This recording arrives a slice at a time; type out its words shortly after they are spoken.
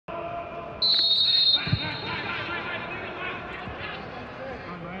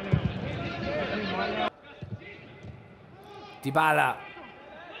Dybala.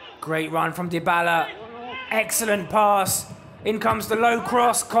 Great run from Dybala. Excellent pass. In comes the low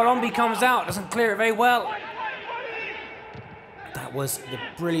cross. Colombi comes out. Doesn't clear it very well. That was the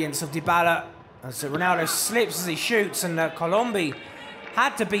brilliance of Dybala. As Ronaldo slips as he shoots, and Colombi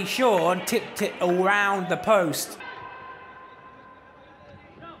had to be sure and tipped it around the post.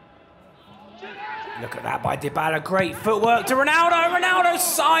 Look at that by Dybala. Great footwork to Ronaldo. Ronaldo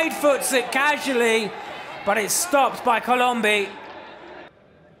side foots it casually, but it's stopped by Colombi.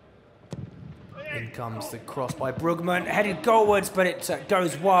 In comes the cross by Brugman. Headed goalwards, but it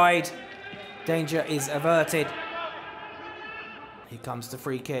goes wide. Danger is averted. Here comes the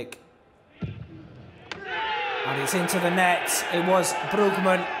free kick. And it's into the net. It was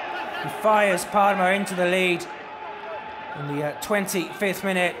Brugman who fires Parma into the lead in the 25th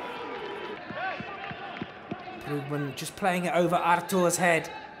minute. Brugman just playing it over Artur's head.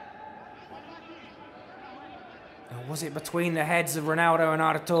 Or was it between the heads of Ronaldo and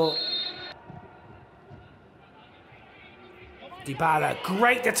Artur? Dybala,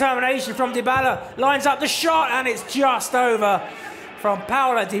 great determination from Dybala. Lines up the shot and it's just over from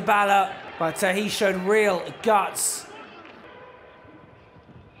Paulo Dybala. But he showed real guts.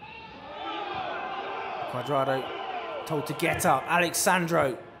 Cuadrado told to get up. Alex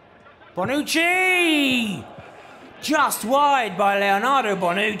Sandro. Bonucci! Just wide by Leonardo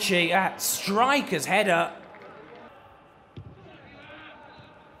Bonucci at striker's header.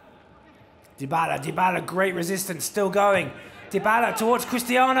 Dybala, great resistance, still going. Dybala towards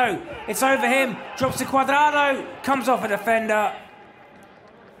Cristiano. It's over him. Drops to Cuadrado. Comes off a defender.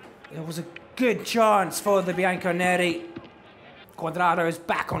 There was a good chance for the Bianconeri. Cuadrado is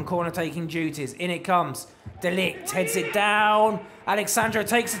back on corner-taking duties. In it comes. De Ligt heads it down. Alex Sandro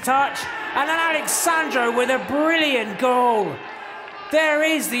takes a touch. And then Alex Sandro with a brilliant goal. There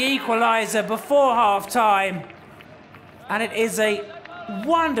is the equaliser before half-time. And it is a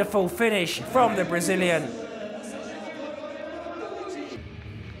wonderful finish from the Brazilian.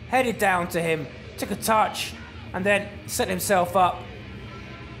 Headed down to him. Took a touch. And then set himself up.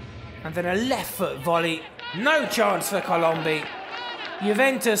 And then a left-foot volley. No chance for Colombi.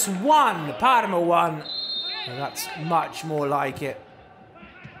 Juventus 1, Parma 1. And that's much more like it.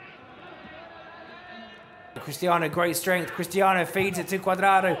 Cristiano, great strength. Cristiano feeds it to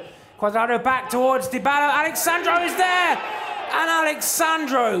Cuadrado. Cuadrado back towards Dybala. Alex Sandro is there. And Alex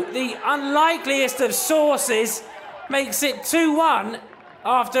Sandro, the unlikeliest of sources, makes it 2-1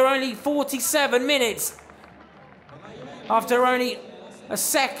 after only 47 minutes. After only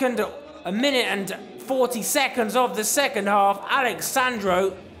a minute and 40 seconds of the second half, Alex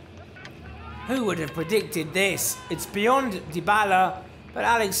Sandro, who would have predicted this? It's beyond Dybala, but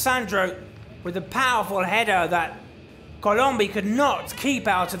Alex Sandro with a powerful header that Colombi could not keep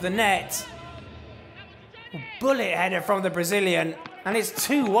out of the net. A bullet header from the Brazilian, and it's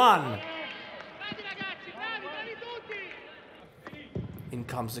 2-1. In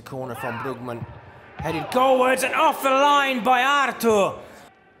comes the corner from Brugman. Headed goalwards and off the line by Artur.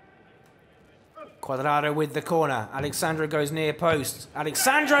 Cuadrado with the corner. Alex Sandro goes near post. Alex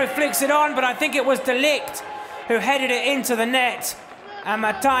Sandro flicks it on, but I think it was De Ligt who headed it into the net. And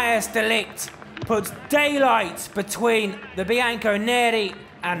Matthijs de Ligt puts daylight between the Bianconeri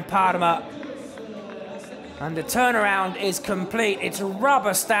and Parma. And the turnaround is complete. It's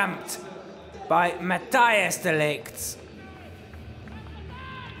rubber stamped by Matthijs de Ligt.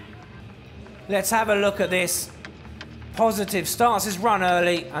 Let's have a look at this. Positive, starts his run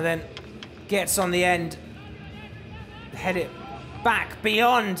early and then gets on the end. Head it back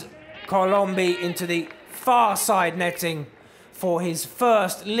beyond Colombi into the far side netting for his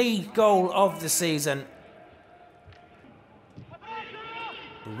first league goal of the season.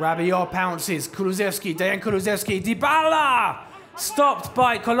 Rabiot pounces. Kulusevski, Dejan Kulusevski, Dybala! Stopped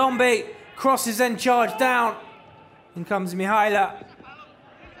by Colombi. Crosses then charged down. In comes Mihaila.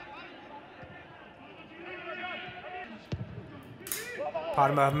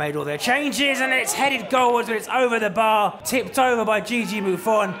 Parma have made all their changes and it's headed goalwards, but it's over the bar. Tipped over by Gigi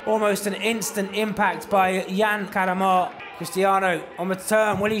Buffon. Almost an instant impact by Jan Karamar. Cristiano on the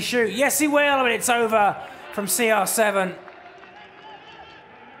turn. Will he shoot? Yes, he will, but it's over from CR7.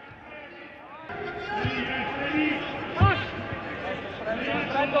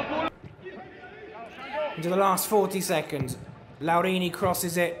 Into the last 40 seconds. Laurini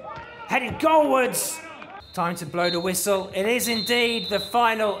crosses it. Headed goalwards. Time to blow the whistle. It is indeed the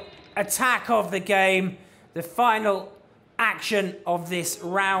final attack of the game. The final action of this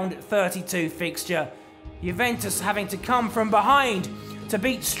round 32 fixture. Juventus having to come from behind to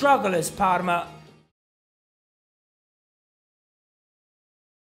beat strugglers Parma.